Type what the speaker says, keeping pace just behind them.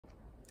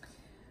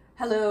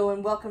Hello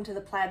and welcome to the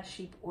Plaid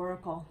Sheep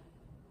Oracle.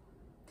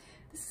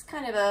 This is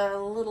kind of a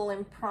little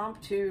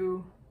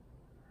impromptu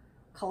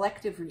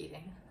collective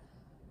reading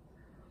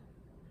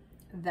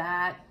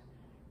that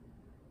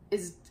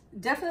is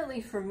definitely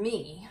for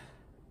me,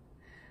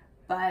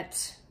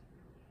 but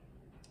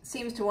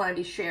seems to want to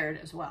be shared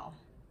as well.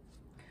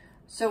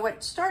 So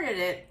what started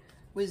it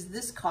was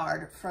this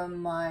card from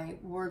my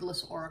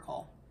Wordless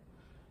Oracle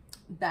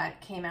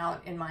that came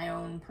out in my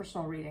own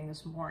personal reading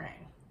this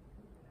morning.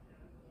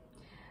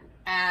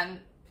 And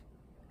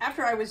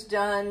after I was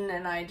done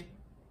and I'd,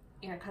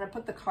 kind of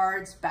put the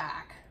cards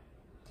back,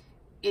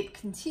 it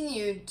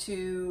continued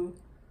to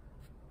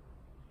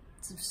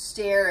sort of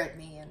stare at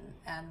me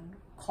and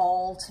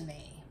call to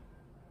me.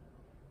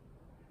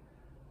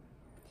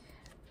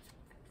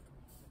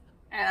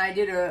 And I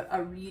did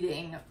a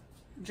reading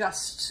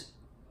just,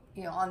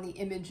 on the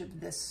image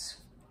of this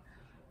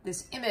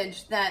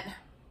image that,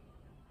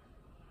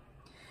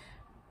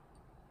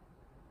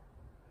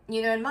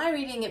 in my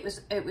reading, it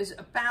was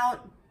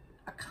about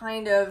a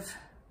kind of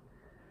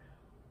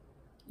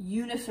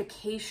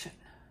unification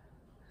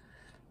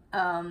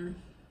of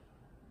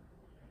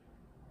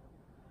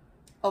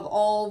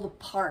all the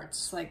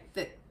parts, like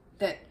that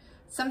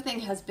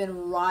something has been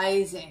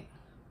rising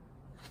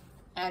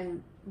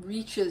and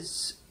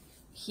reaches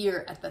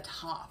here at the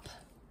top.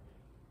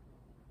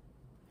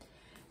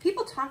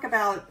 People talk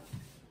about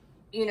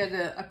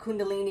a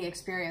Kundalini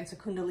experience, a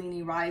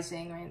Kundalini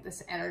rising, right?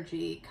 This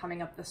energy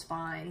coming up the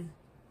spine.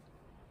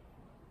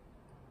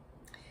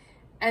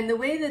 And the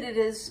way that it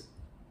has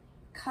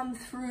come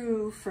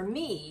through for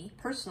me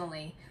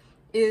personally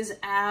is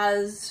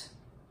as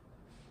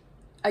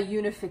a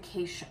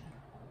unification,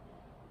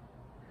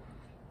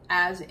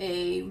 as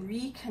a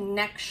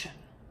reconnection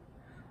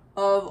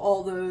of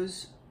all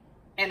those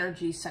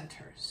energy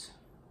centers.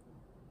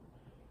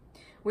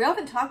 We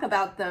often talk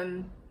about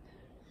them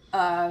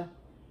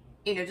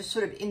just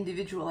sort of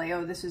individually,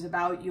 oh, this is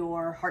about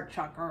your heart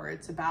chakra, or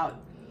it's about,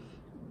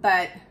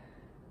 but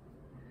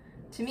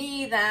to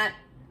me that,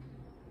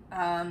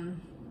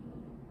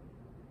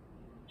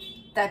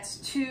 that's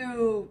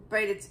too,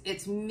 right,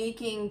 it's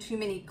making too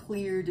many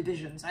clear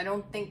divisions. I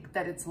don't think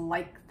that it's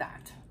like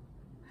that.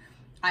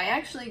 I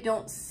actually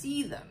don't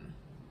see them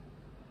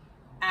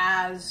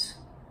as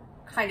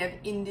kind of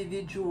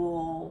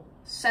individual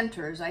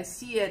centers. I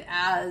see it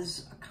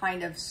as a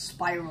kind of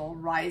spiral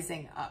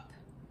rising up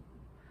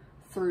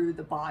through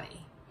the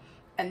body,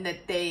 and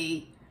that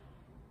they,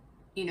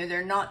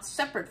 they're not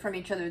separate from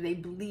each other, they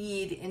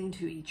bleed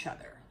into each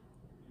other.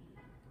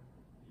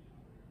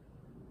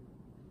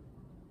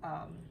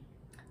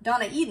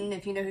 Donna Eden,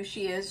 if you know who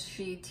she is,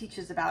 she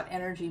teaches about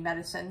energy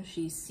medicine.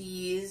 She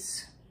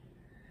sees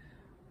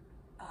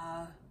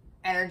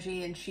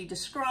energy, and she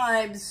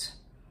describes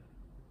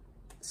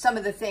some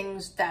of the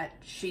things that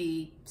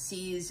she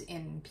sees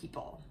in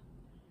people.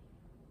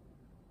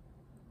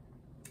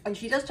 And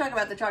she does talk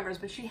about the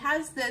chakras, but she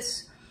has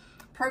this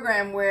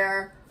program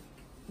where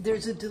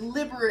there's a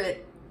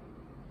deliberate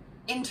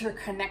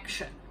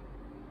interconnection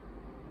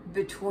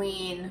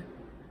between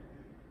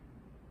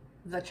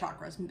the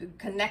chakras,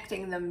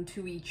 connecting them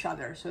to each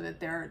other so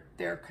that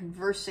they're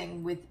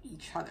conversing with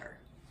each other.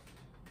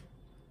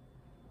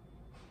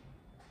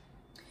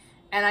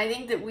 And I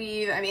think that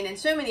in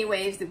so many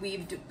ways that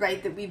we've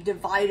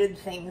divided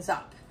things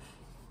up.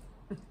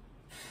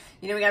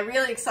 We got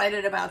really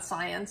excited about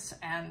science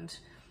and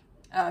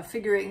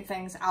figuring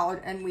things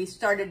out, and we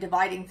started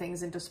dividing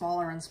things into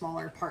smaller and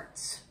smaller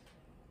parts.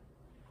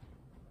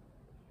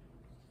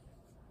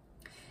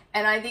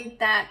 And I think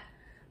that,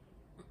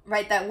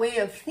 that way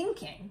of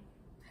thinking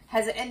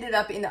has ended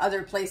up in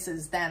other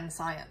places than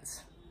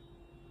science.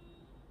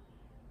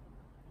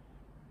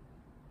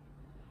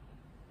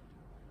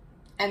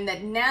 And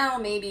that now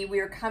maybe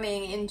we're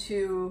coming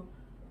into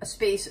a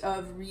space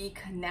of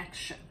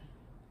reconnection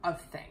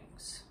of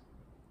things,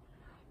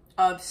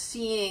 of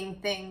seeing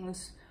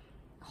things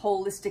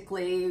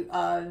holistically,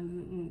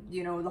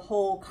 the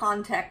whole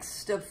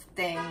context of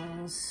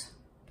things.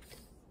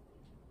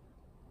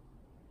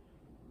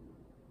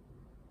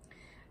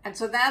 And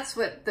so that's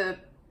what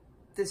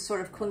this sort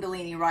of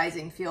Kundalini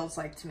rising feels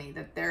like to me,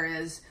 that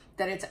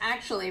it's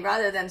actually,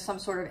 rather than some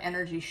sort of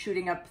energy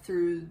shooting up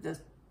through the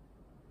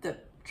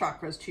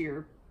chakras to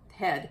your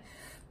head,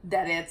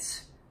 that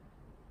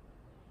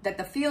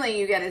the feeling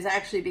you get is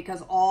actually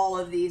because all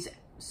of these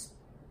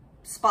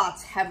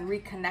spots have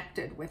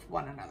reconnected with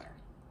one another.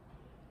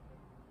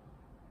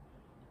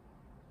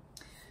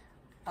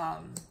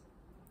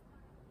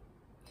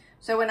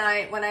 So when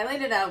I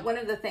laid it out, one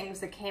of the things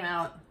that came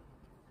out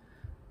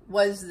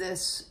was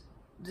this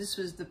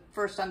was the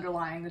first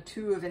underlying, the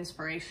two of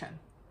inspiration.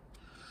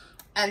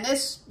 And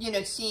this,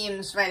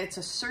 seems, right, it's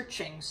a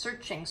searching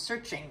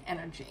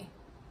energy.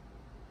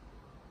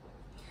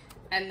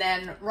 And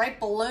then right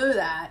below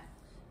that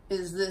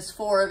is this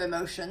four of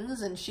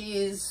emotions, and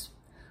she's,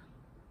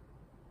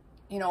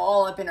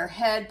 all up in her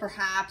head,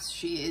 perhaps.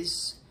 She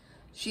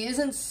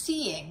isn't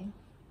seeing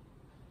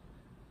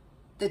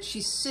that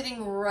she's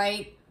sitting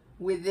right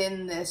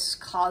within this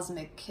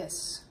cosmic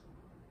kiss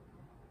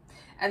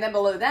And then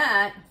below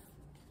that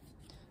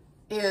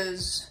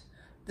is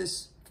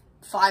this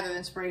Five of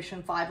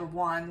Inspiration, Five of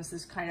Wands,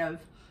 this kind of,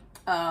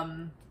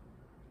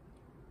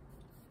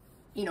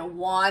 you know,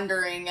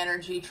 wandering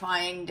energy,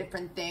 trying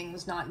different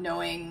things, not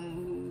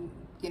knowing,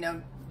 you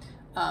know,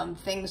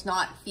 things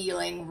not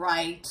feeling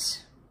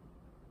right.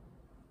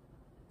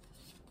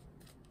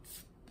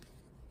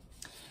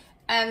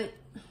 And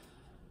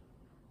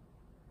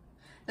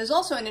there's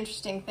also an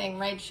interesting thing,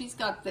 right? She's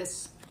got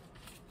this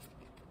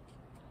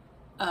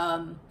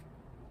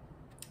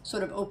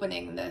sort of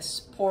opening,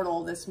 this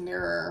portal, this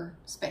mirror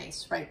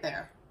space right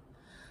there.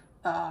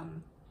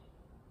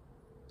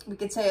 We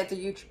could say at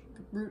the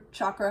root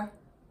chakra,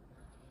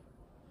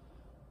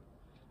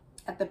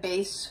 at the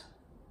base.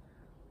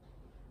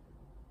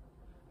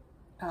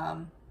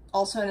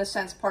 Also in a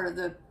sense part of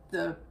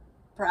the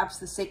perhaps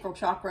the sacral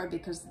chakra,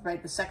 because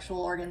right, the sexual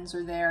organs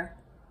are there.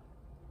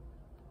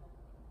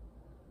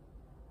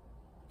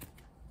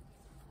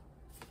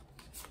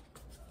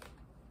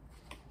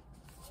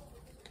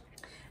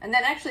 And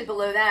then actually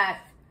below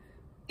that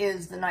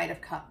is the Knight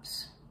of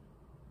Cups.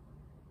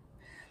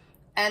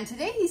 And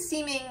today he's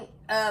seeming,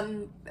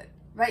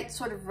 right,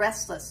 sort of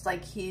restless,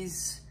 like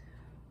he's,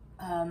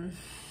 I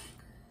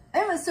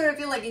almost sort of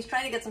feel like he's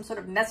trying to get some sort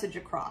of message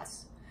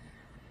across,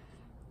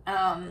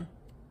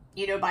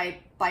 you know,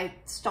 by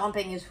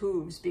stomping his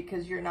hooves,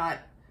 because you're not,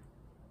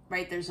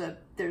 right, there's a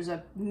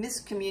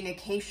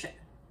miscommunication.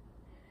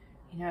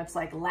 You know, it's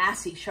like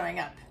Lassie showing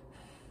up.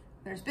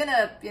 There's been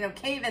a, you know,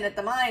 cave-in at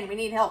the mine, we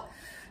need help.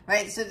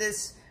 Right, so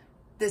this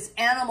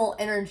animal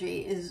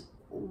energy is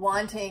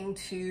wanting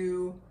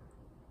to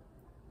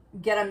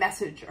get a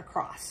message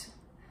across,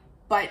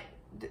 but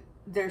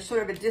there's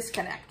sort of a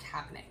disconnect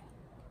happening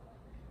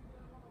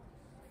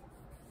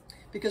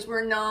because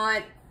we're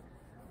not,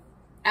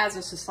 as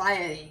a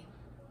society,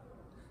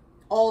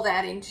 all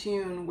that in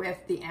tune with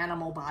the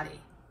animal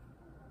body.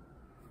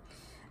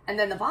 And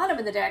then the bottom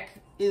of the deck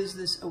is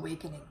this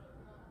awakening.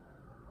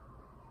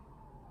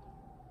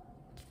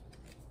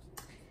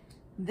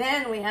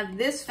 Then we have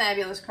this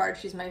fabulous card.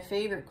 She's my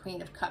favorite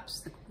Queen of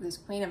Cups, this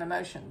Queen of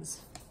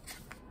Emotions.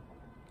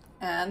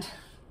 And,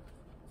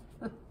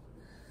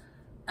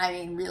 I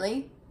mean,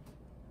 really?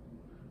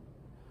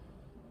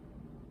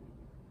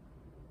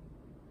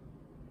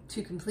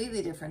 Two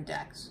completely different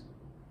decks.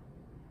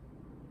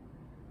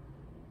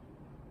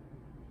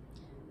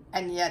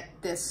 And yet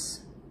this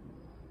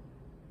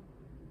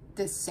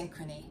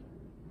synchrony.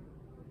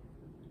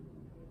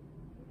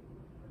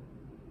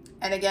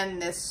 And again,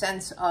 this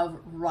sense of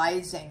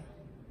rising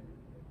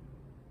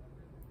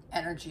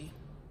energy.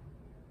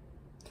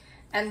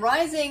 And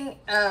rising,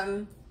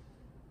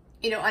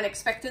 you know,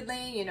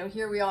 unexpectedly, you know,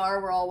 here we are,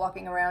 we're all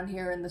walking around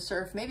here in the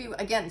surf, maybe,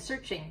 again,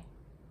 searching.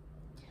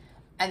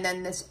 And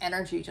then this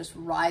energy just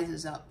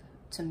rises up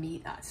to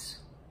meet us.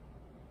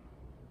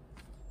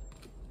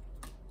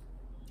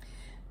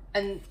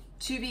 And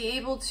to be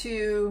able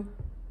to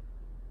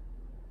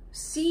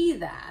see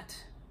that,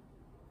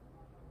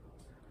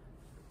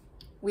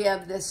 we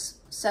have this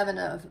Seven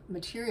of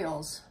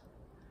Materials,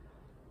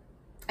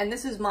 and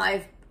this is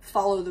my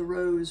follow the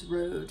rose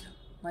road,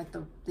 like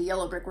the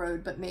yellow brick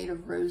road, but made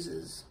of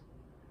roses.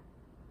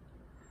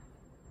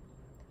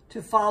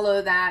 To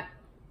follow that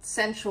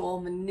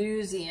sensual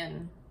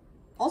Venusian,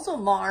 also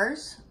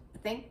Mars, I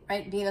think,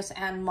 right? Venus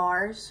and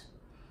Mars,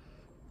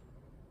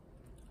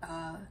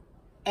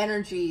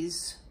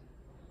 energies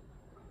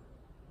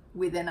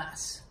within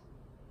us.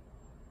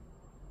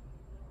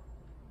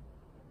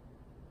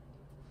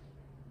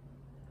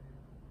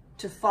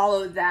 To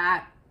follow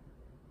that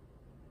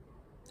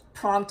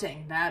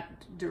prompting,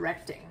 that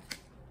directing.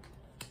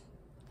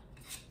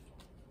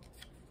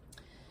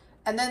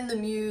 And then the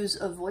Muse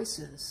of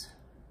Voices.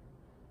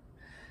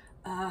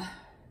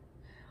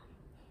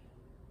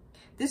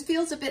 This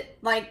feels a bit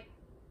like,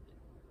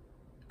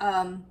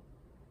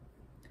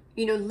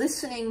 you know,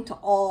 listening to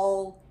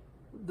all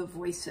the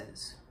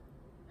voices.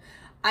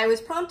 I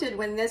was prompted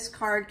when this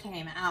card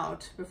came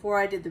out, before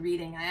I did the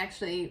reading, I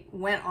actually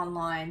went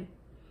online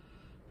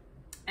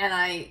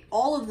and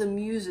all of the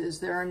muses,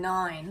 there are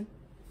 9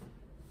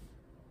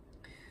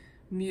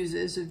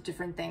 muses of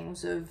different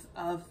things, of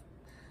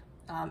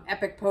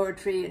epic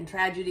poetry and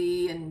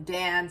tragedy and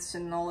dance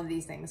and all of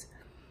these things.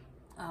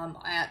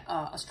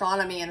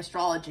 Astronomy and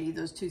astrology,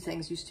 those two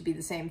things used to be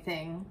the same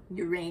thing,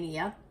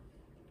 Urania.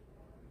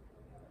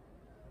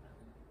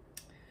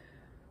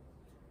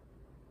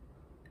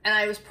 And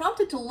I was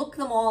prompted to look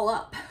them all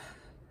up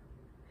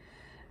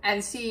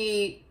and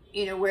see,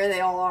 you know, where they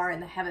all are in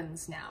the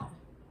heavens now.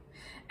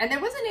 And there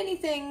wasn't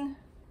anything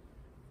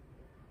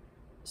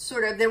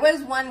sort of, there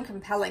was one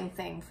compelling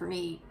thing for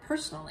me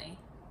personally,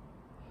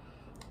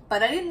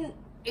 but it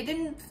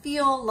didn't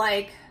feel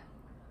like,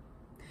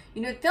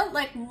 you know, it felt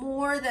like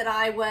more that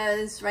I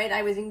was, right,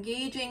 I was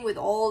engaging with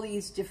all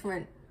these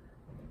different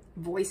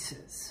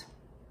voices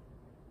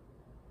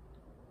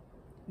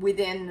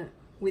within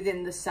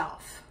the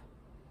self.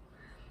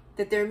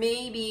 That there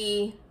may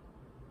be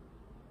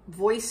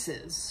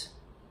voices,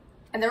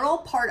 and they're all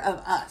part of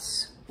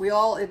us. We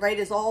all, right,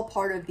 is all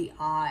part of the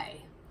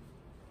I.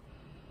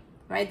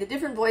 right? The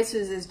different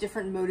voices is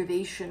different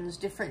motivations,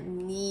 different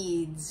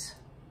needs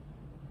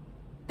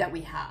that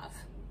we have.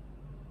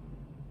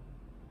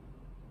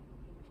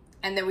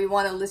 And that we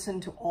want to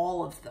listen to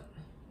all of them.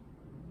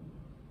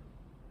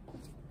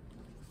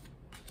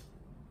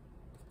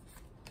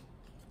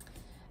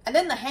 And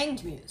then the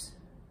Hanged Muse,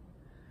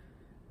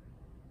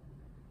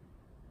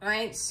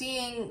 right?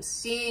 Seeing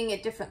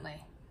it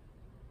differently.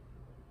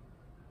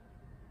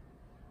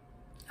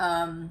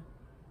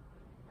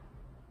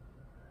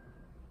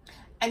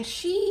 And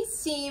she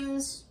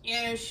seems, you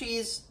know,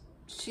 she's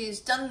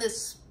done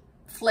this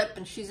flip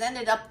and she's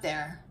ended up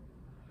there.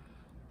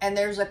 And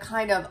there's a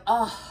kind of,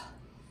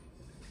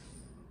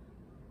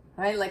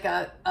 right? Like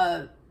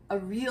a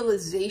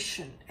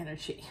realization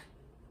energy.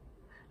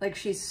 Like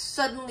she's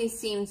suddenly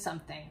seen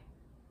something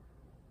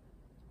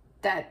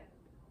that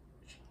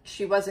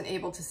she wasn't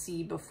able to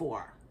see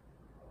before.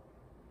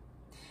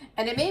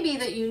 And it may be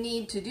that you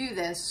need to do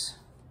this,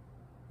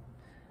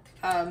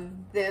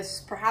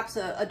 perhaps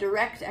a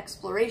direct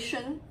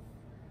exploration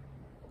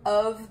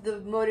of the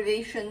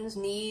motivations,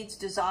 needs,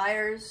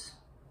 desires,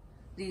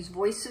 these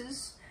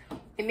voices.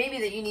 It may be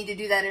that you need to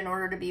do that in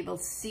order to be able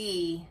to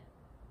see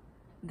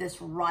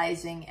this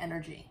rising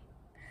energy,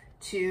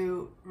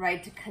 to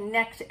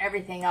connect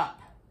everything up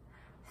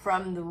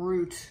from the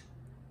root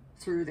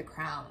through the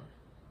crown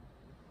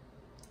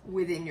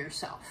within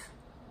yourself.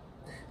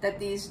 That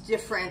these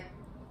different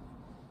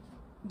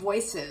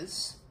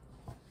voices,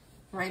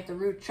 right, the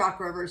root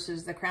chakra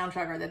versus the crown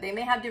chakra, that they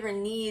may have different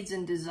needs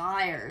and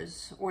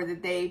desires, or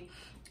that they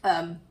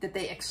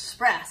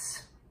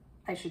express,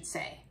 I should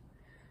say,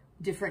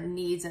 different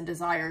needs and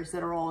desires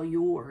that are all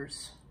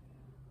yours.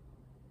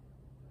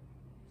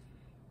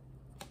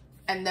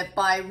 And that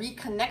by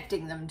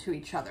reconnecting them to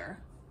each other,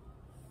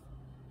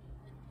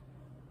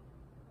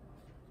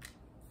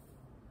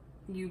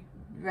 you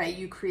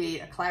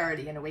create a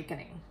clarity and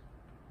awakening.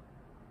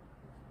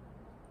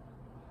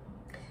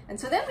 And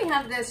so then we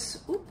have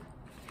this,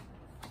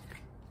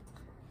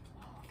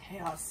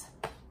 chaos.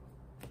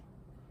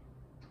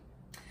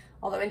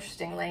 Although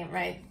interestingly,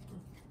 right,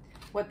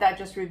 what that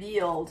just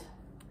revealed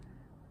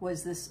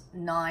was this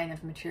 9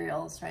 of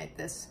materials, right?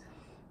 This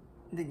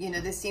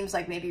seems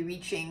like maybe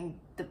reaching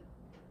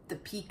the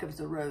peak of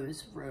the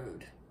rose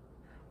road,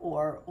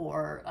 or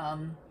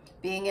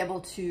being able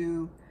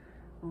to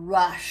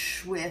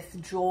rush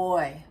with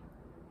joy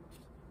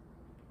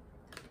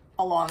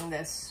along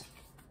this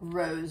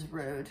rose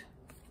road,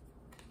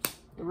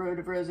 the road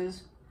of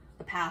roses,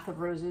 the path of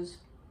roses.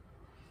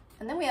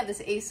 And then we have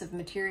this Ace of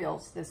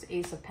materials, this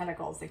Ace of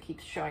Pentacles that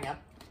keeps showing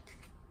up.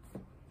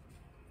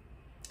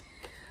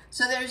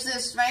 So there's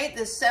this, right,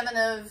 this 7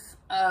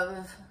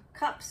 of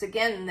Cups,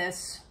 again,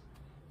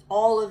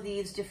 all of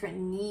these different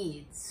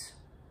needs.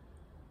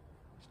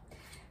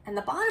 And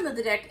the bottom of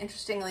the deck,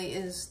 interestingly,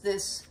 is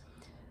this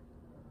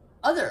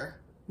other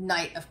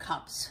Knight of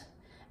Cups.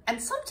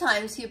 And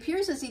sometimes he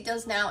appears, as he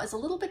does now, as a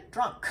little bit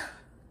drunk.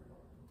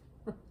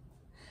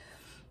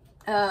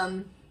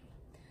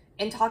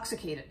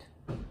 Intoxicated.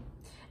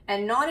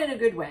 And not in a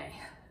good way.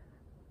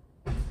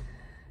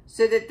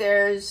 So that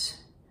there's,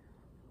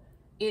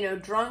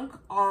 drunk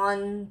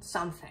on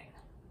something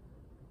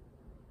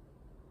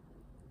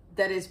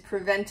that is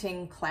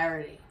preventing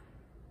clarity.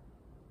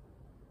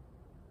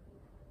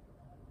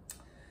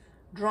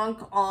 Drunk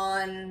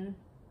on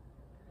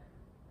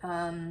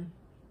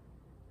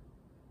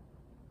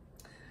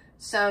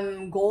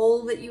some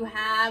goal that you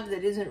have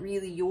that isn't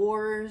really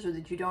yours, or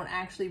that you don't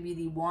actually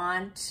really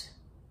want.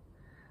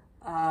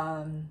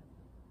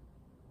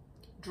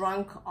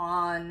 Drunk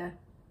on,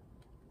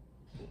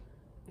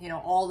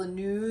 all the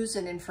news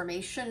and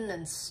information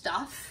and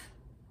stuff.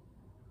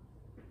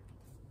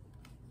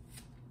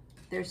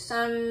 There's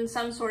some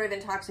sort of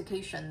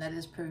intoxication that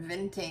is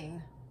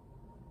preventing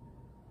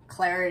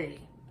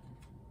clarity.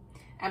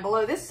 And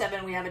below this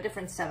 7, we have a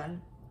different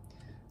 7.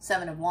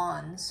 7 of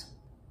Wands.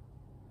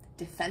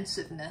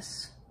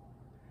 Defensiveness.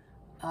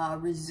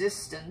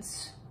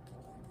 Resistance.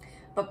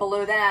 But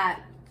below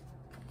that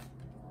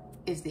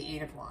is the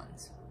 8 of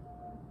Wands.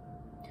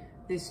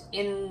 This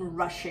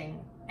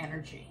inrushing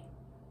energy.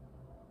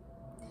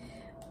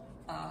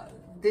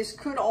 This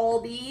could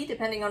all be,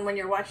 depending on when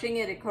you're watching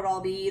it, it could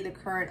all be the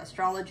current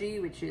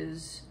astrology, which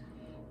is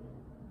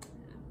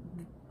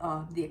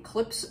the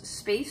eclipse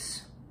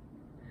space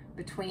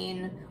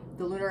between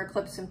the lunar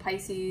eclipse in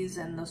Pisces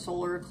and the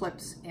solar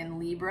eclipse in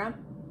Libra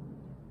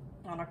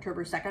on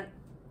October 2nd.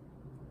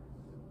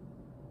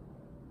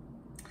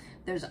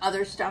 There's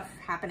other stuff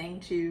happening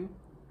too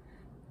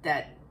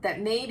that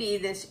may be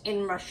this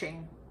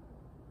inrushing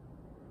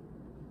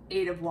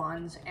 8 of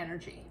Wands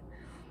energy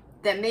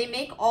that may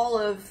make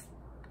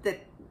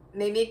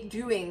make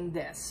doing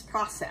this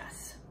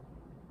process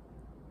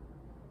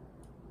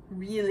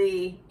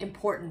really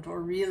important, or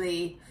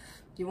really,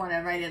 you want to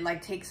write it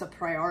like takes a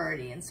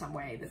priority in some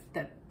way,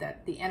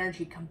 that the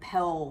energy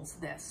compels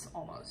this,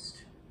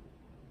 almost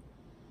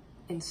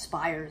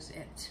inspires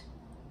it.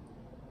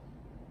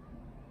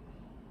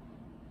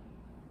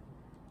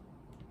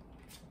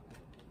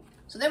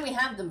 So then we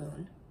have the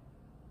Moon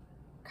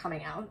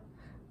coming out.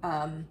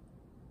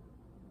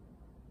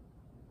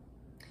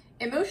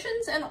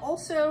 Emotions and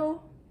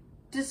also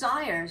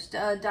desires.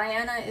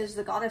 Diana is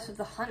the goddess of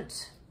the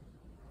hunt.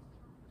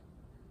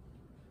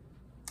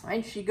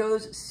 Right? She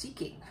goes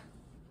seeking.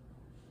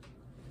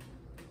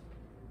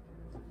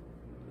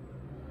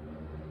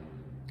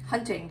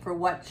 Hunting for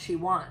what she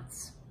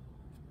wants.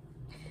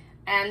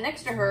 And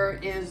next to her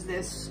is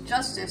this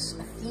Justice,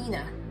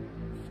 Athena.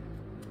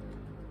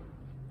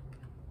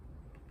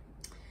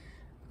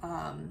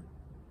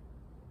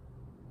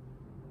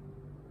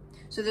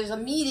 So there's a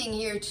meeting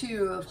here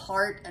too of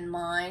heart and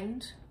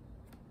mind,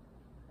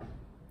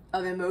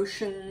 of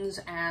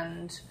emotions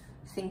and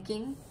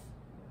thinking.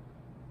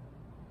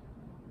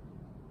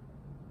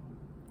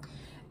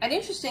 And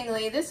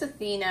interestingly, this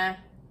Athena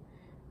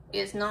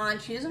is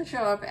not, she doesn't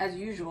show up as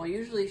usual.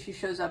 Usually she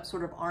shows up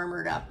sort of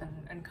armored up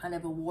and kind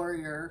of a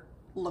warrior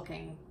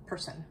looking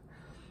person.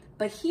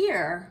 But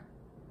here,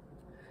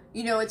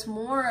 you know, it's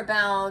more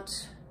about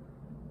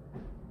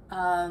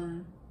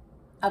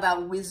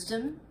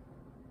wisdom.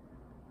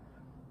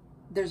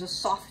 There's a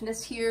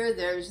softness here.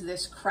 There's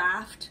this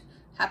craft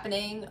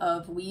happening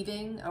of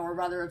weaving, or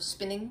rather of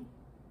spinning.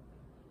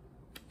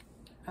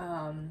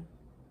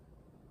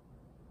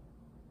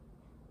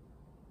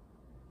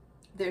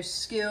 There's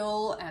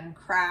skill and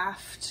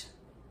craft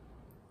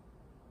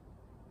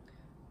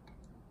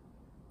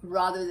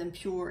rather than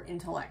pure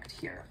intellect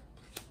here.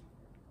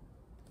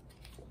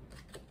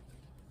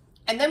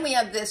 And then we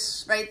have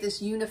this, right,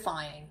 this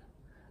unifying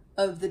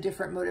of the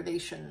different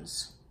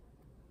motivations.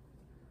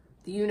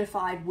 The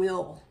unified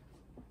will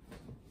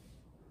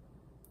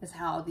is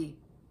how the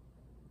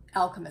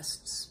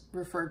alchemists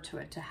referred to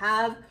it. To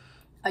have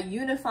a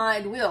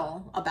unified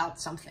will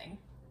about something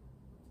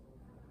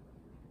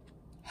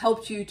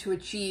helped you to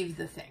achieve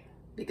the thing,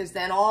 because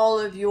then all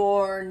of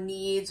your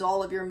needs,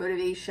 all of your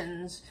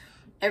motivations,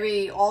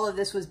 all of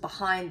this was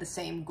behind the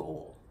same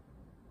goal.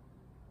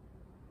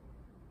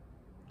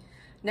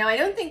 Now, I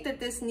don't think that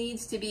this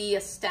needs to be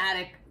a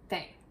static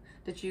thing,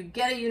 that you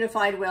get a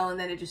unified will and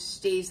then it just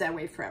stays that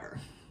way forever.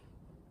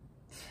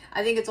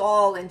 I think it's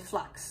all in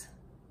flux,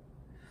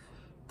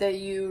 that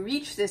you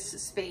reach this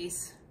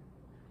space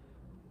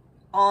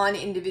on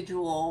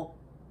individual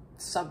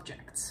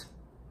subjects.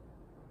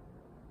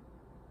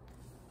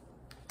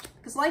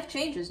 Because life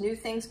changes, new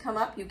things come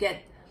up, you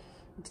get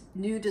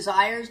new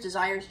desires,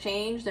 desires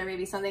change, there may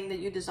be something that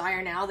you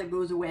desire now that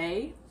goes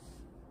away.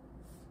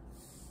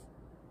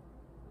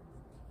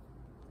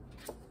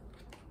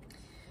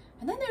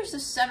 And then there's the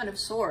Seven of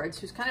Swords,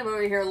 who's kind of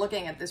over here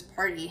looking at this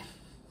party.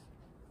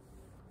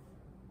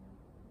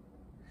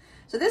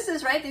 So this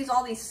is, right,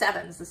 all these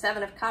sevens, the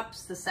Seven of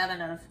Cups, the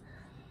Seven of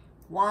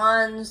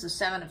Wands, the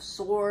Seven of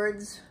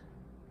Swords.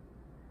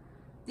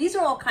 These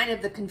are all kind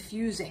of the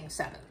confusing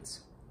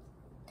sevens.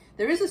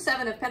 There is a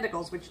Seven of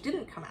Pentacles, which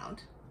didn't come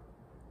out.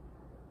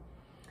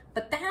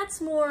 But that's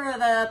more of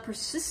a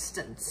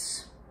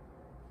persistence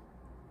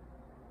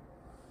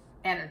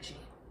energy.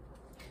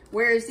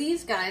 Whereas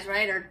these guys,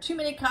 right, are too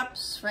many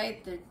cups,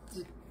 right? They're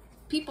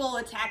people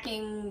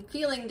attacking,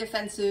 feeling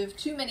defensive,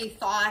 too many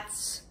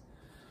thoughts.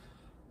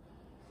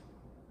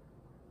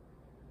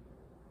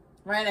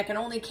 Right, I can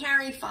only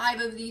carry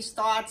 5 of these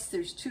thoughts.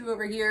 There's 2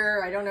 over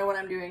here. I don't know what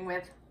I'm doing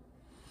with.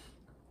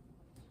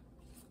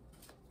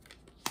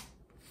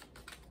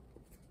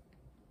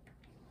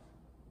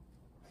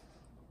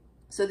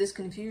 So this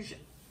confusion.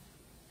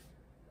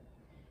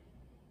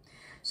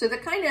 So the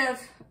kind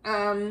of,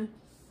 I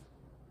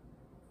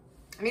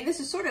mean, this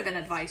is sort of an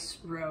advice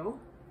row.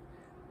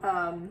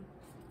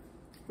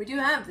 We do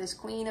have this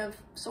Queen of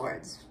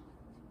Swords.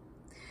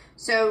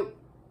 So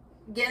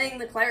getting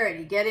the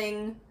clarity,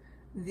 getting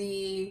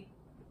the,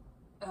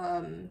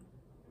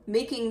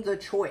 making the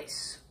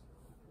choice.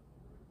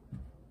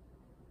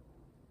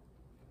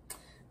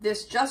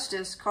 This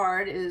Justice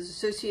card is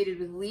associated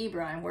with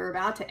Libra, and we're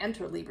about to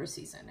enter Libra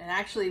season. And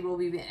actually, we'll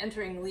be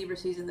entering Libra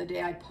season the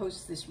day I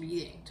post this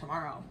reading,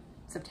 tomorrow,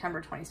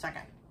 September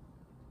 22nd.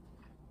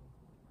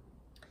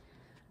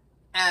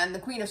 And the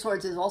Queen of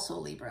Swords is also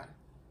Libra.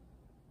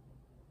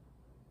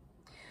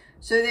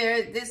 So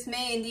this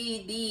may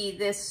indeed be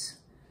this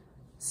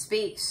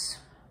space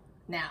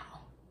now.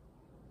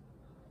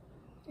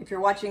 If you're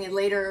watching it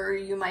later,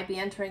 you might be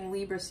entering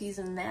Libra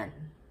season then.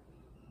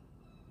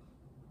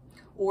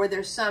 Or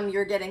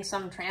you're getting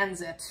some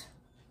transit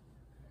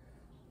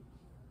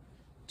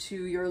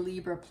to your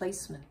Libra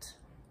placement.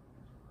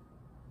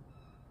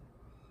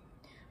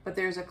 But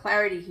there's a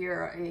clarity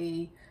here,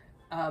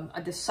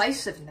 a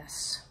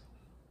decisiveness.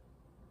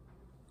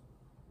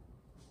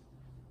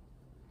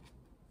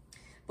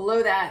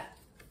 Below that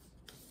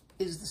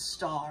is the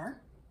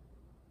Star.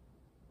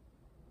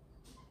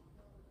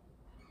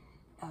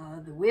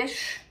 The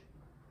wish,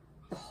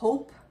 the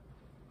hope,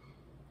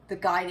 the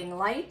guiding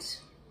light.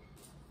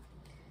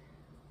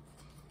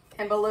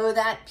 And below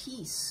that,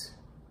 peace.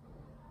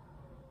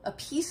 A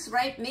peace,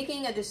 right?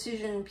 Making a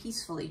decision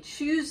peacefully,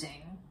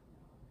 choosing,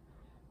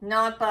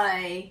 not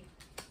by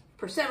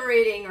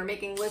perseverating or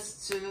making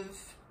lists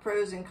of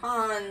pros and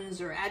cons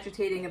or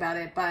agitating about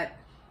it, but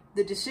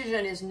the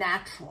decision is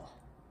natural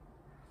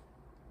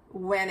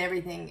when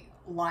everything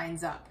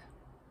lines up.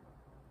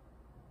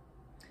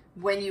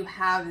 When you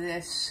have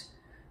this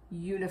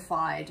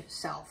unified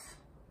self.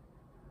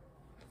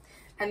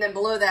 And then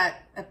below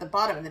that, at the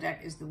bottom of the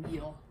deck, is the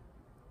wheel.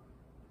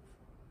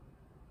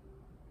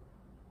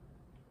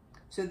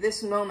 So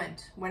this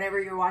moment, whenever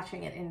you're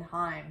watching it in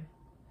time,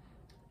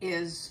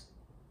 is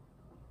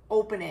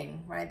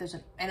opening, right? There's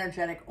an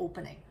energetic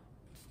opening.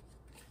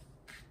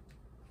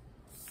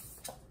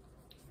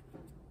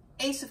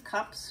 Ace of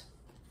Cups.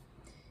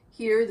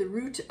 Here, the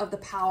root of the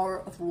power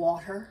of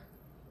water.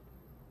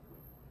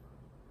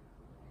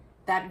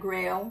 That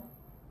grail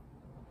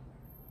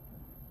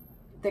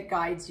that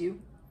guides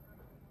you.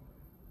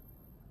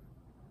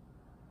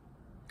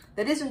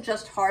 That isn't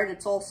just heart,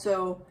 it's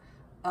also,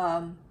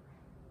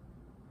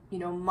 you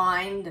know,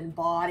 mind and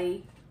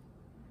body,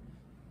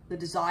 the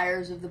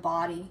desires of the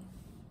body,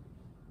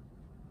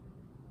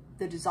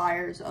 the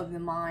desires of the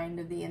mind,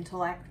 of the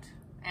intellect,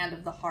 and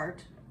of the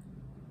heart,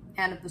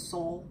 and of the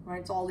soul,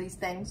 right? It's all these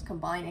things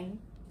combining.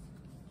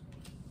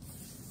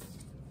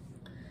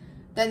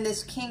 Then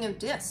this King of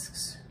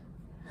Discs,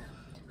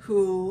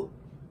 who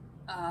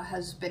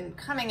has been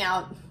coming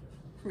out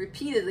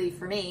repeatedly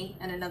for me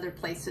and in other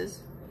places.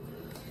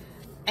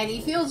 And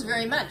he feels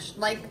very much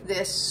like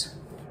this,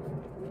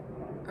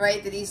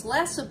 right? That he's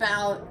less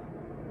about,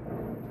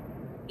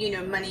 you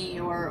know, money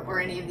or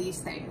any of these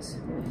things,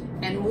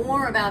 and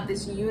more about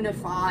this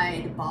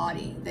unified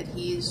body that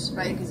he's,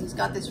 right? Because he's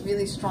got this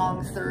really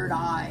strong third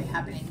eye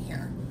happening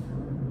here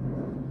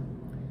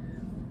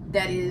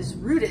that is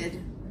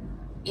rooted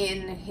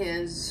in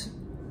his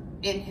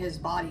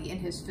body, in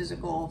his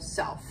physical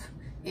self,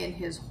 in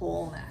his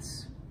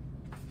wholeness.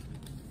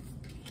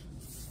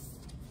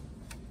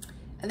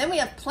 And then we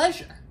have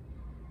pleasure.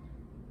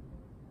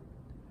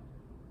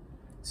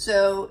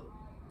 So,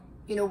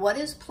 you know, what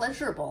is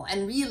pleasurable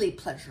and really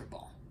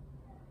pleasurable?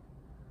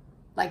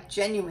 Like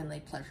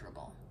genuinely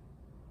pleasurable.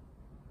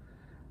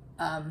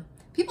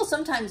 People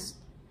sometimes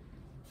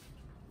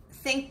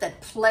think that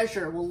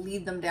pleasure will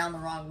lead them down the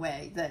wrong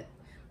way. That,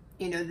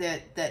 you know,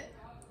 that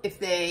if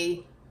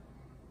they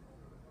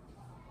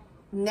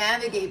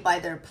navigate by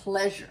their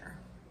pleasure,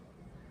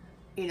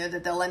 you know,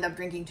 that they'll end up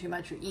drinking too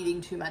much or eating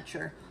too much,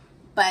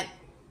 but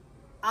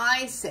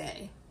I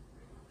say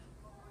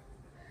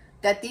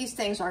that these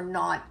things are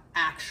not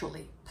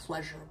actually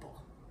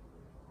pleasurable.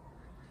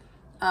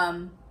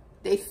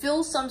 They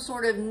fill some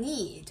sort of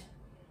need,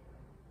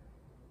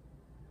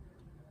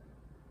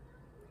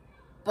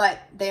 but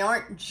they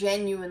aren't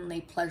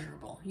genuinely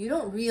pleasurable. You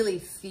don't really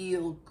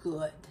feel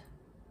good,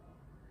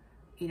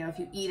 you know, if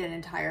you eat an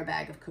entire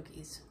bag of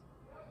cookies.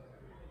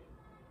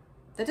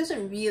 That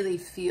doesn't really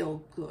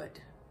feel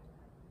good.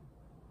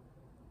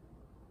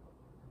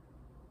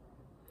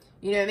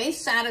 You know, it may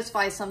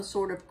satisfy some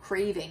sort of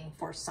craving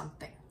for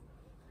something,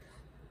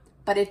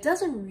 but it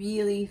doesn't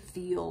really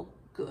feel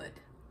good.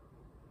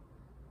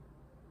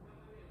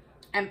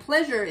 And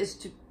pleasure is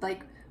to,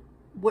 like,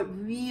 what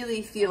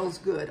really feels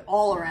good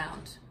all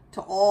around, to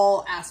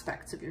all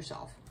aspects of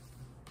yourself.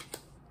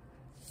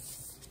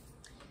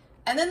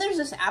 And then there's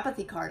this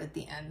apathy card at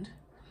the end,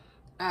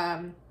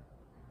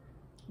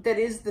 that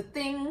is the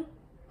thing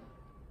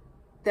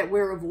that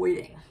we're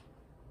avoiding.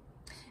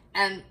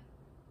 And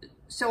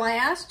so I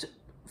asked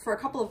for a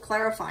couple of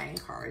clarifying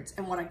cards,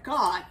 and what I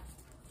got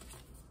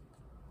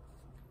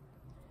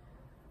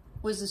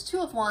was this Two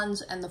of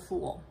Wands and the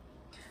Fool.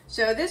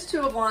 So this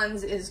Two of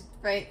Wands is,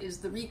 right, is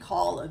the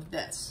recall of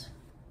this.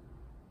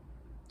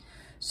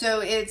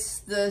 So it's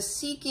the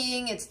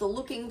seeking, it's the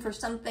looking for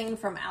something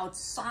from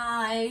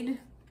outside,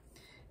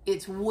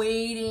 it's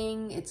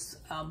waiting, it's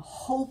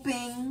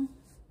hoping.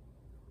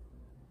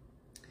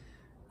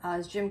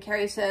 As Jim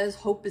Carrey says,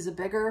 hope is a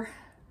beggar.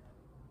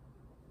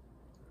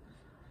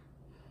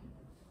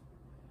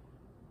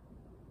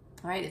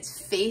 All right, it's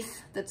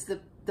faith that's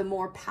the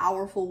more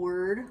powerful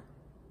word.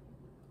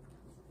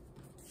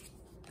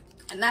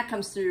 And that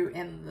comes through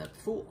in the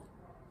Fool.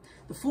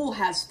 The Fool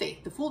has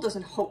faith. The Fool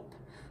doesn't hope.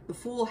 The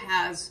Fool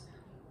has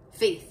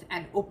faith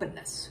and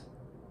openness.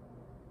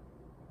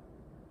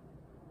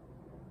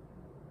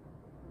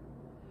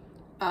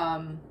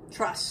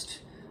 Trust,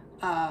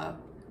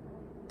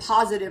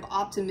 positive,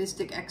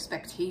 optimistic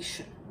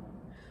expectation,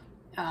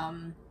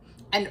 and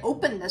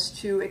openness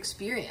to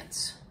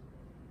experience.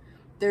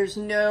 There's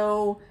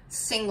no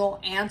single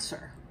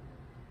answer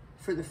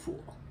for the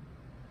Fool.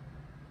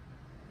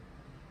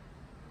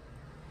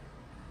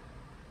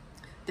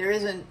 There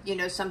isn't, you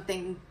know,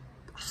 something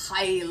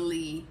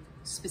highly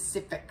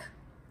specific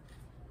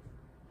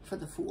for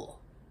the Fool.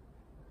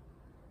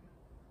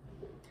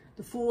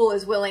 The Fool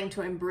is willing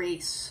to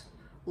embrace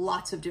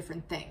lots of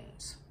different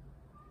things,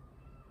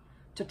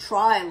 to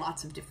try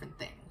lots of different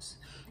things,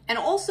 and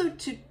also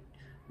to,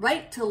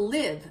 right, to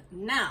live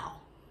now,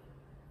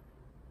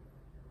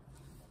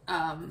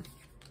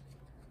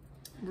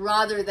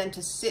 rather than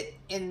to sit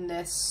in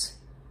this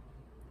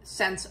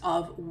sense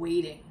of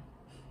waiting.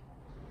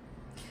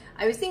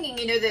 I was thinking,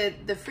 you know,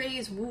 the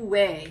phrase wu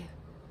wei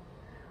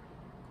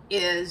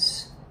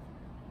is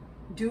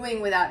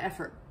doing without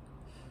effort.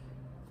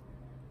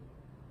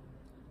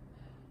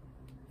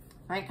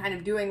 Right? Kind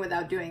of doing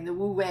without doing, the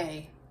wu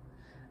wei.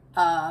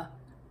 And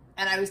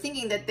I was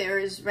thinking that there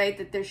is, right,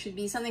 that there should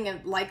be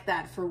something like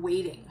that for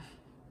waiting.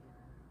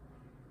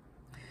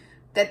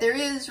 That there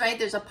is, right,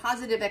 there's a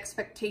positive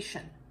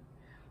expectation,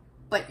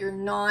 but you're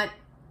not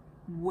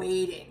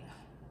waiting.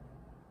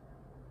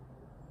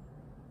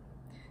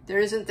 There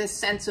isn't this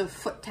sense of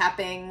foot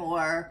tapping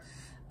or,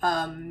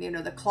 you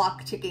know, the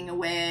clock ticking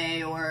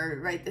away, or,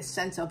 right, this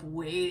sense of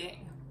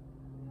waiting.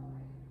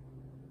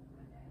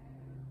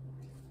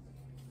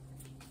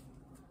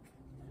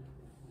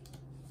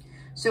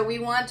 So we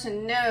want to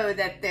know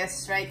that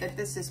this, right, that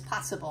this is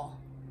possible.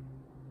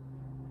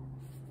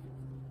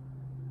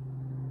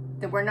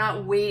 That we're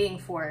not waiting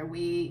for it.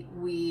 We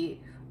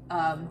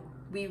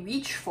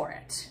reach for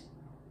it.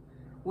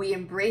 We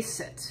embrace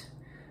it.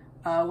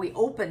 We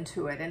open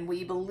to it, and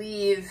we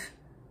believe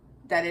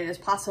that it is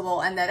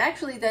possible, and that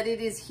actually that it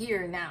is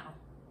here now.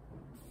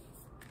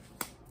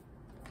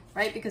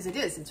 Right? Because it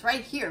is. It's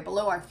right here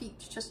below our feet,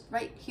 just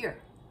right here.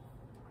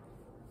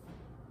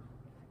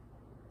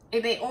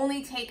 It may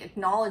only take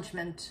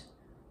acknowledgement,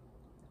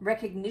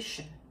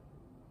 recognition,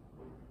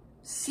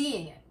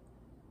 seeing it,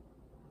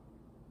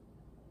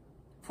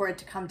 for it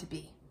to come to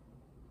be.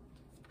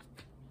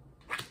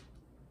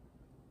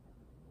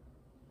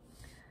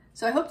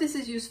 So I hope this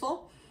is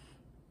useful.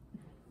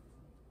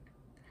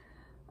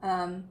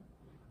 And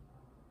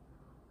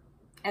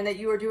that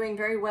you are doing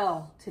very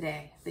well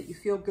today, that you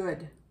feel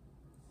good,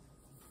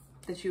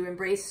 that you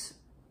embrace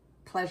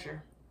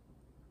pleasure.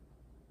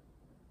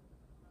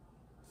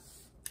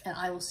 And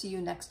I will see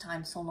you next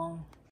time. So long.